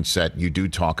Jordan mindset, you do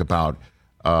talk about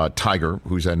Tiger,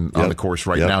 who's on the course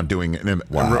right now doing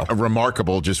a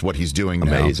remarkable, just what he's doing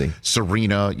now. Amazing.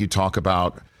 Serena, you talk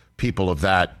about people of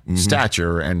that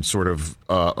stature and sort of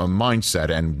a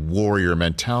mindset and warrior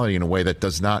mentality in a way that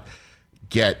does not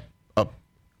get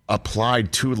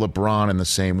applied to LeBron in the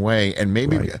same way. And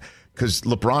maybe because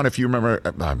LeBron, if you remember,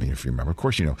 of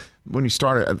course, when he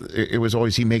started, it was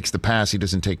always he makes the pass, he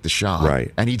doesn't take the shot.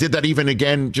 Right. And he did that even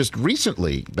again just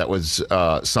recently. That was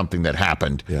something that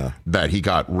happened that he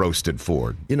got roasted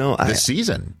for this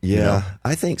season. Yeah.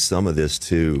 I think some of this,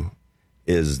 too,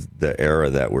 is the era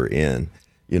that we're in.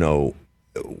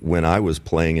 When I was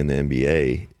playing in the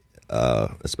NBA,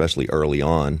 especially early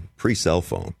on, pre-cell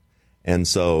phone. And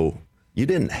so you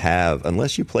didn't have,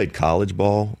 unless you played college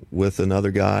ball with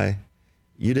another guy,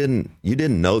 you didn't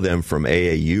know them from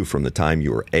AAU from the time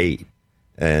you were 8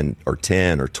 or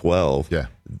 10 or 12. Yeah.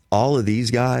 All of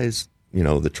these guys, the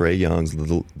Trae Youngs,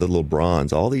 the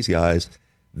LeBrons, all these guys,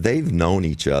 they've known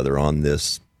each other on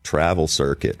this travel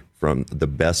circuit from the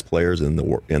best players in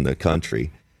the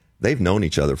country. They've known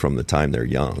each other from the time they're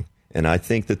young. And I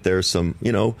think that there's some,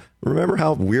 remember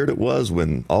how weird it was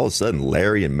when all of a sudden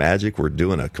Larry and Magic were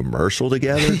doing a commercial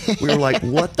together? We were like,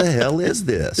 what the hell is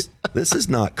this? This is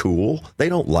not cool. They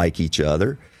don't like each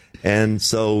other. And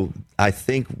so I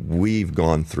think we've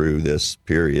gone through this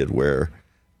period where,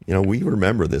 we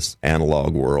remember this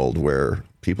analog world where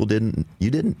people there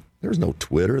was no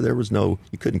Twitter.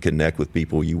 You couldn't connect with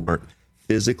people you weren't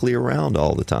physically around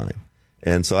all the time.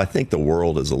 And so I think the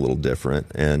world is a little different,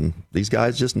 and these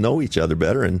guys just know each other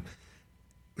better, and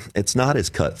it's not as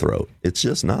cutthroat. It's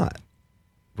just not.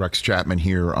 Rex Chapman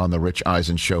here on the Rich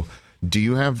Eisen Show. Do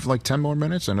you have like 10 more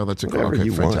minutes? I know that's Whatever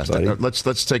you fantastic. Want,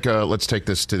 let's take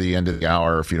this to the end of the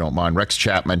hour, if you don't mind. Rex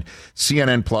Chapman,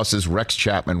 CNN Plus's Rex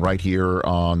Chapman, right here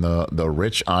on the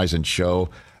Rich Eisen Show.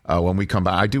 When we come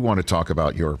back, I do want to talk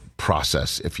about your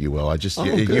process, if you will.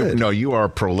 You are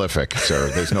prolific, sir.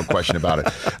 There's no question about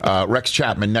it. Rex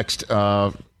Chapman next,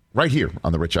 right here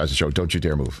on the Rich Eisen Show. Don't you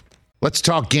dare move. Let's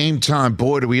talk Game Time.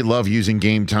 Boy, do we love using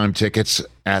Game Time tickets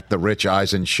at the Rich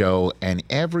Eisen Show. And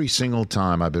every single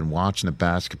time I've been watching the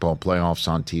basketball playoffs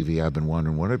on TV, I've been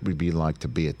wondering what it would be like to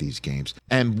be at these games.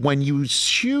 And when you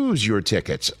choose your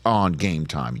tickets on Game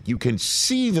Time, you can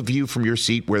see the view from your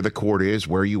seat where the court is,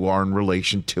 where you are in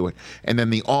relation to it. And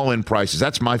then the all-in prices.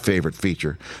 That's my favorite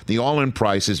feature. The all-in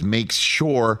prices makes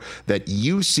sure that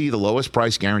you see the lowest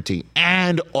price guarantee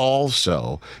and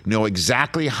also know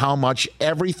exactly how much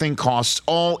everything costs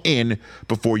all in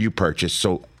before you purchase.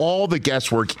 So all the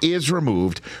guesswork is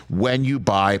removed when you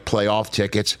buy playoff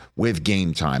tickets with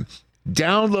Game Time.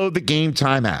 Download the Game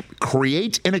Time app,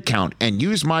 create an account, and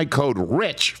use my code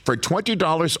RICH for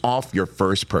 $20 off your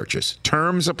first purchase.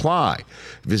 Terms apply.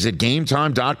 Visit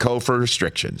GameTime.co for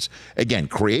restrictions. Again,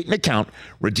 create an account,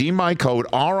 redeem my code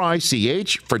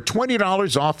RICH for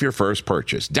 $20 off your first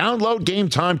purchase. Download Game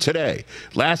Time today.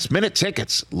 Last minute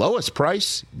tickets, lowest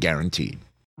price guaranteed.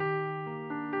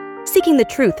 Seeking the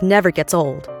truth never gets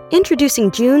old.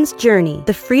 Introducing June's Journey,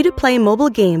 the free-to-play mobile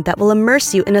game that will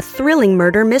immerse you in a thrilling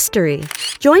murder mystery.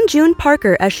 Join June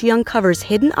Parker as she uncovers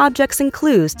hidden objects and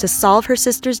clues to solve her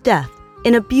sister's death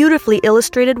in a beautifully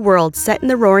illustrated world set in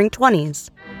the Roaring 20s.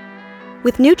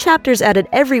 With new chapters added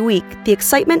every week, the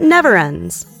excitement never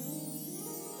ends.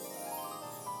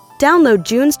 Download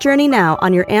June's Journey now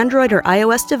on your Android or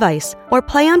iOS device, or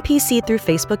play on PC through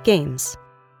Facebook Games.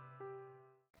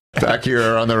 Back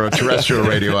here on the terrestrial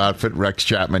radio outfit, Rex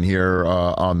Chapman here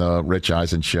on the Rich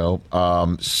Eisen Show.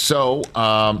 I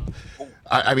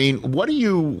mean, what do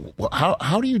you?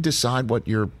 How do you decide what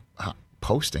you're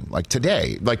posting? Like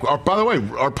today, by the way,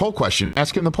 our poll question.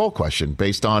 Ask him the poll question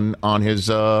based on his.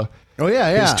 His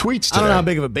tweets today. I don't know how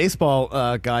big of a baseball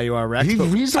guy you are, Rex.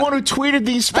 He's the one who tweeted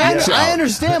these facts out. I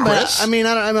understand, but I mean,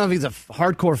 I don't know if he's a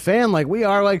hardcore fan like we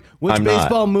are. Like, which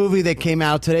baseball movie that came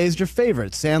out today is your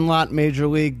favorite? Sandlot, Major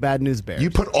League, Bad News Bears. You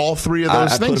put all three of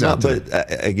those things out there.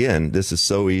 But again, this is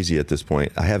so easy at this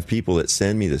point. I have people that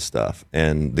send me this stuff,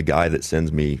 and the guy that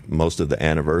sends me most of the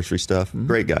anniversary stuff,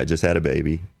 great guy, just had a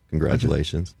baby.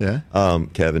 Congratulations. Yeah.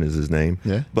 Kevin is his name.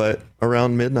 Yeah. But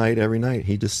around midnight every night,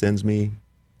 he just sends me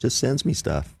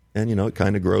stuff, and it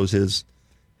kind of grows his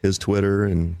Twitter.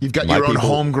 And you've got your own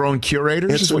homegrown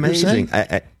curators. It's is what amazing.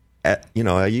 You're saying?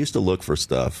 I used to look for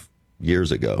stuff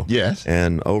years ago. Yes,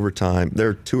 and over time, there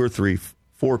are 2 or 3,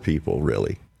 4 people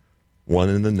really. One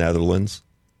in the Netherlands,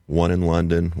 one in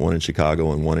London, one in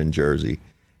Chicago, and one in Jersey,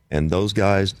 and those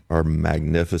guys are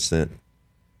magnificent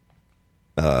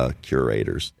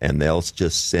curators, and they'll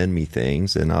just send me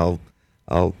things, and I'll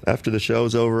after the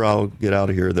show's over, I'll get out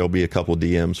of here. There'll be a couple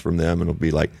DMs from them, and it'll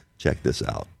be like, check this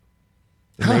out.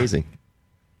 Amazing. Huh.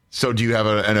 So do you have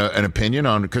an opinion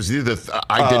on, because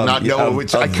I did not know.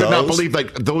 I could not believe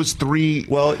like those 3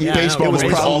 baseball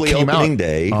movies all came opening out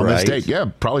day, on right? this day.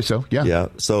 Yeah, probably so. Yeah. Yeah.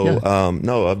 So,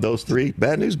 no, of those 3,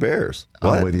 Bad News Bears.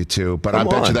 I'm with you too, but I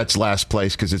bet you that's last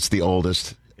place because it's the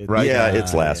oldest. Right? Yeah,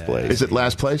 it's last place. Is it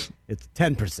last place? It's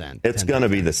 10%. It's going to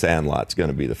be the Sandlot. It's going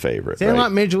to be the favorite. Sandlot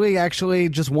right? Major League actually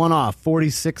just one off.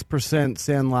 46%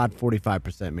 Sandlot,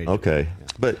 45% Major League. Okay. Yeah.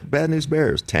 But Bad News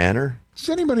Bears, Tanner. Does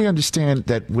anybody understand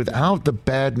that without the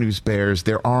Bad News Bears,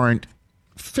 there aren't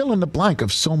fill in the blank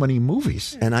of so many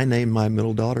movies? And I named my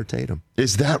middle daughter Tatum.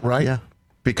 Is that right? Yeah.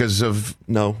 Because of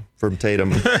from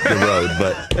Tatum the road,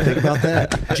 but think about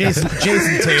that. Jason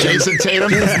Tatum. Jason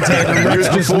Tatum. Rex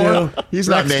just knew. He's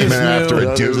not naming after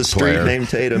a Duke There's a street player named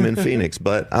Tatum in Phoenix,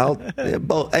 but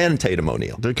and Tatum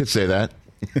O'Neal. They could say that.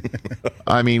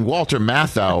 I mean, Walter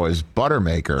Matthau as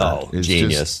Buttermaker. Is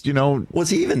genius. Just, was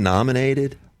he even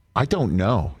nominated? I don't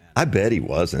know. I bet he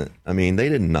wasn't. I mean, they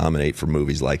didn't nominate for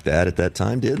movies like that at that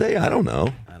time, did they? I don't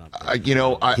know. He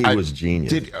was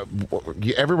genius.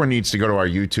 Everyone needs to go to our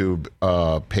YouTube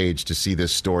page to see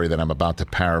this story that I'm about to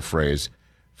paraphrase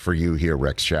for you here,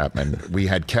 Rex Chapman. We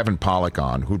had Kevin Pollak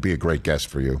on, who'd be a great guest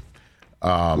for you.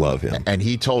 Love him. And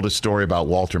he told a story about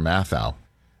Walter Matthau,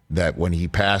 that when he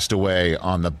passed away,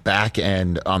 on the back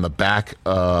of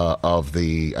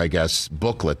the, I guess,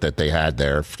 booklet that they had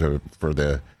there for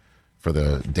the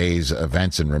day's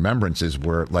events and remembrances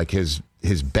were like his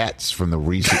bets from the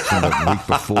week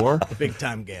before. Big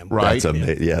time gamble. Right.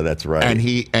 That's right. And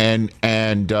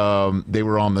they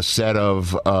were on the set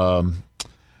of oh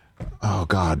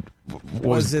God. It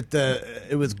was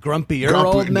Grumpier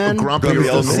Old Men?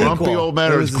 Grumpier Old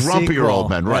Men. It was Grumpier Old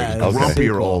Men, right. Yeah,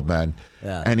 Grumpier Old Men.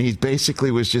 Yeah. And he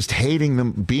basically was just hating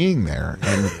them being there.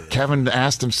 And Kevin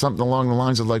asked him something along the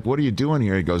lines of like, "What are you doing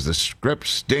here?" He goes, "The script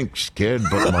stinks, kid,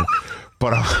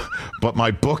 but my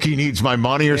bookie needs my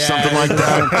money," or something like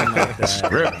that.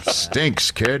 Script stinks,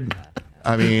 kid.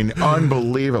 I mean,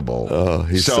 unbelievable. Oh,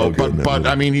 he's so good. But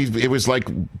I mean, it was like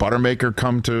Buttermaker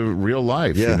come to real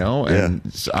life, And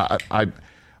so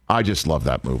I just love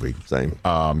that movie. Same.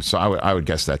 So I would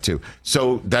guess that too.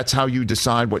 So that's how you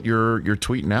decide what you're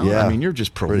tweeting out. Yeah, I mean, you're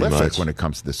just prolific when it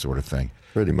comes to this sort of thing.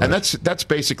 Pretty much. And that's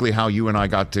basically how you and I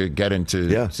got to get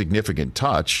into significant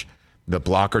touch, the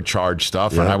blocker charge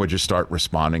stuff, and I would just start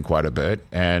responding quite a bit.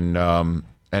 And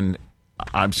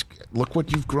look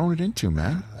what you've grown it into,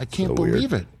 man. I can't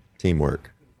believe it. Teamwork.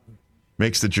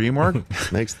 Makes the dream work?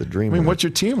 Makes the dream work. I mean, what's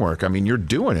your teamwork? I mean, you're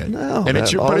doing it. No, and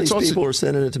people are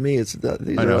sending it to me. These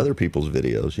are other people's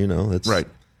videos, It's right.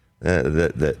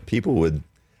 That people would.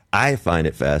 I find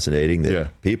it fascinating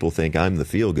that people think I'm the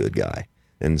feel good guy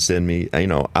and send me.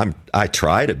 I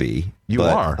try to be. You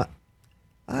are.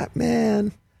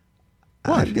 Man.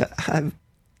 What?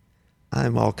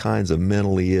 I'm all kinds of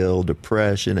mentally ill,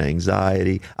 depression,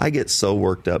 anxiety. I get so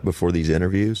worked up before these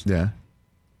interviews. Yeah.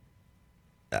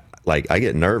 Like I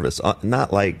get nervous,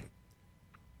 not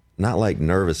not like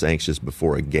nervous, anxious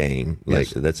before a game. Like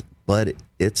but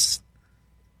it's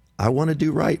I want to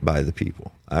do right by the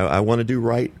people. I want to do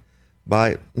right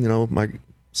by, my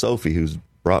Sophie, who's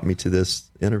brought me to this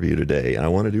interview today. And I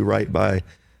want to do right by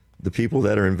the people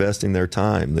that are investing their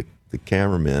time, the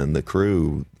cameramen, the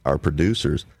crew, our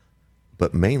producers,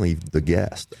 but mainly the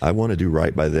guests. I want to do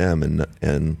right by them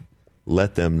and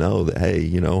let them know that, hey,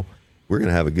 we're going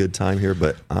to have a good time here,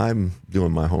 but I'm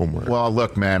doing my homework. Well,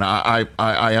 look, man,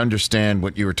 I understand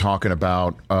what you were talking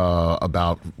about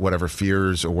whatever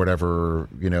fears or whatever,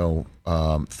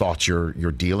 thoughts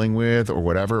you're dealing with or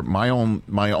whatever. My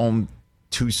own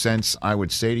 2 cents I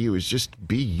would say to you is just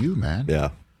be you, man. Yeah.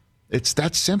 It's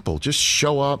that simple. Just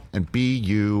show up and be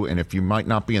you. And if you might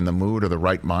not be in the mood or the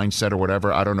right mindset or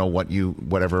whatever, I don't know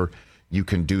whatever you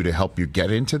can do to help you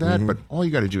get into that. But all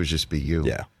you got to do is just be you.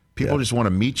 Yeah. People just want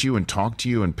to meet you and talk to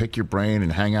you and pick your brain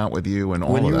and hang out with you and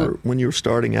all of that. When you were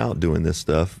starting out doing this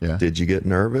stuff, did you get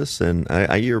nervous? And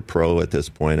you're a pro at this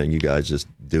point, and you guys just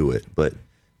do it. But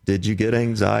did you get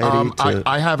anxiety?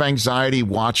 I have anxiety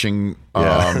watching.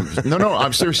 No,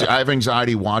 I'm seriously. I have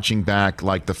anxiety watching back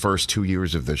like the first 2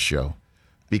 years of this show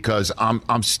because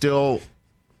I'm still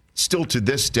to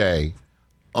this day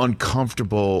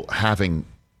uncomfortable having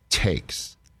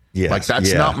takes. Yes. Like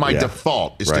that's not my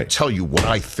default is to tell you what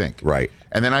I think. Right.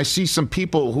 And then I see some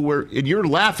people who are, and you're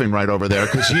laughing right over there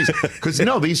because these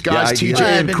guys, TJ I've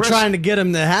and been Chris, trying to get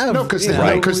them to have. because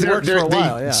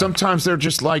sometimes they're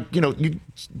just like, get a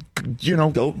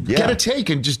take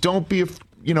and just don't be,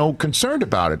 concerned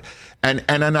about it. And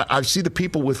I see the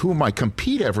people with whom I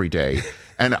compete every day.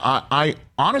 And I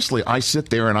honestly, I sit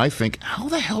there and I think, how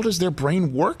the hell does their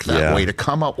brain work that way to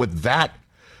come up with that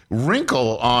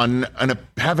wrinkle on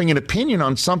having an opinion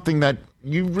on something that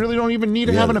you really don't even need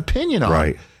to have an opinion on.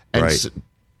 Right. And right.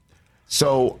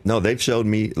 So no, they've showed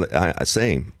me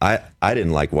same. I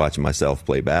didn't like watching myself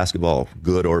play basketball,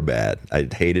 good or bad. I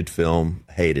hated film,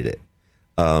 hated it.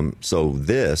 So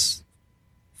this,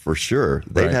 for sure,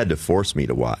 they've had to force me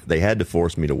to watch. They had to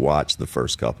force me to watch the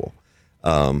first couple,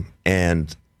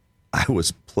 and I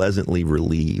was pleasantly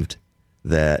relieved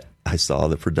that I saw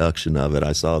the production of it.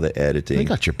 I saw the editing. They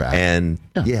got your back. And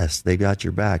yes, they got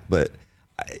your back. But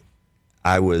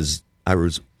I was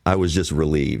just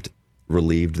relieved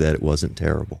that it wasn't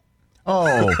terrible.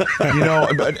 Oh,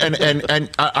 and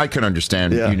I can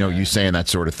understand, you saying that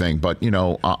sort of thing. But,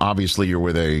 obviously you're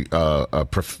with a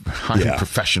highly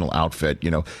professional outfit.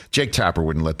 Jake Tapper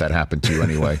wouldn't let that happen to you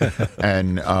anyway.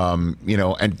 And,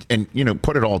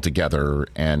 put it all together.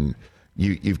 And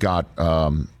you've got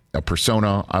a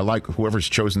persona. I like whoever's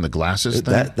chosen the glasses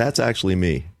thing. That's actually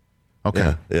me.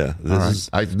 Okay. Yeah.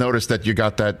 I've noticed that you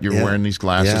got that. You're wearing these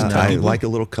glasses now. I like a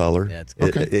little color. Yeah, it's cool.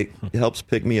 It helps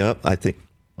pick me up, I think.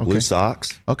 Blue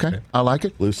socks. Okay, I like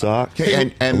it. Blue socks.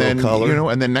 Okay, and then color.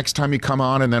 and then next time you come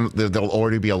on, and then there'll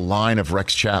already be a line of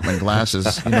Rex Chapman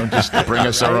glasses. Just bring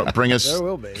us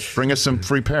some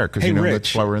free pair because Rich,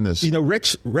 that's why we're in this.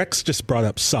 Rex just brought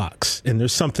up socks, and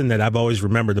there's something that I've always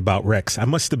remembered about Rex. I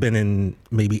must have been in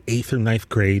maybe 8th or 9th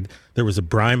grade. There was a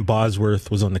Brian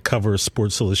Bosworth was on the cover of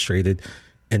Sports Illustrated,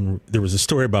 and there was a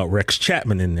story about Rex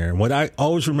Chapman in there. And what I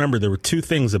always remember, there were two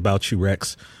things about you,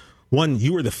 Rex. One,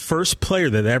 you were the first player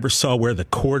that I ever saw wear the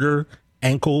quarter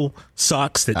ankle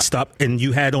socks that stopped, and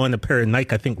you had on a pair of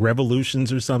Nike, I think,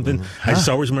 Revolutions or something. Mm-hmm. I just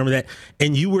always remember that.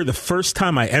 And you were the first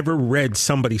time I ever read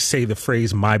somebody say the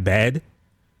phrase, "my bad."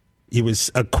 It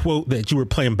was a quote that you were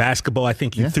playing basketball. I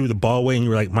think you threw the ball away and you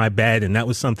were like, "my bad." And that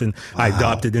was something I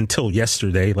adopted until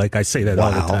yesterday. Like I say that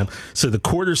all the time. So the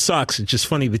quarter socks, it's just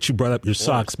funny that you brought up your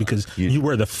socks because you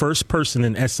were the first person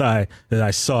in SI that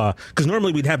I saw. Because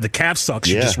normally we'd have the calf socks,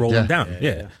 you just roll them down.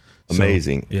 Yeah.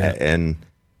 Amazing. And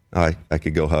I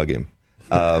could go hug him.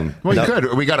 You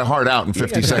could. We got a hard out in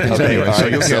 50 seconds anyway, so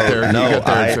you'll get there. No,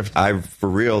 for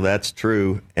real, that's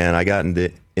true. And I got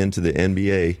into the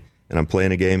NBA. And I'm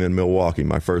playing a game in Milwaukee,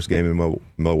 my first game in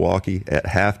Milwaukee. At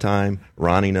halftime,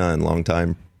 Ronnie Nunn,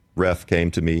 longtime ref,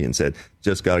 came to me and said,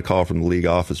 "Just got a call from the league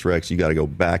office, Rex. You got to go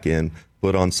back in,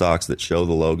 put on socks that show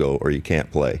the logo or you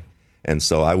can't play." And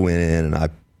so I went in and I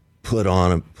put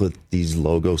these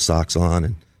logo socks on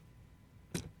and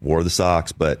wore the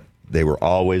socks, but they were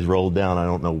always rolled down. I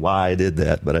don't know why I did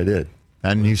that, but I did.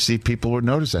 And you see people would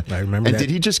notice that. I remember and that.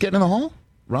 Did he just get in the hall,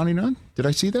 Ronnie Nunn? Did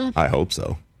I see that? I hope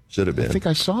so. Should have been. I think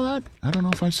I saw that. I don't know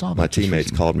if I saw that. My teammates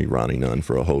called me Ronnie Nunn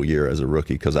for a whole year as a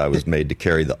rookie because I was made to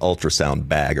carry the ultrasound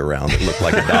bag around that looked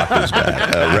like a doctor's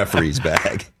bag, a referee's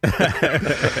bag.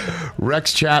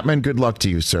 Rex Chapman, good luck to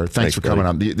you, sir. Thanks for coming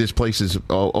on. This place is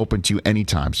open to you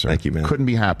anytime, sir. Thank you, man. Couldn't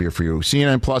be happier for you.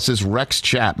 CNN Plus's Rex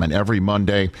Chapman every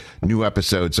Monday. New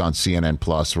episodes on CNN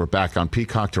Plus. We're back on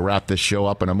Peacock to wrap this show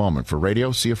up in a moment. For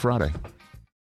radio, see you Friday.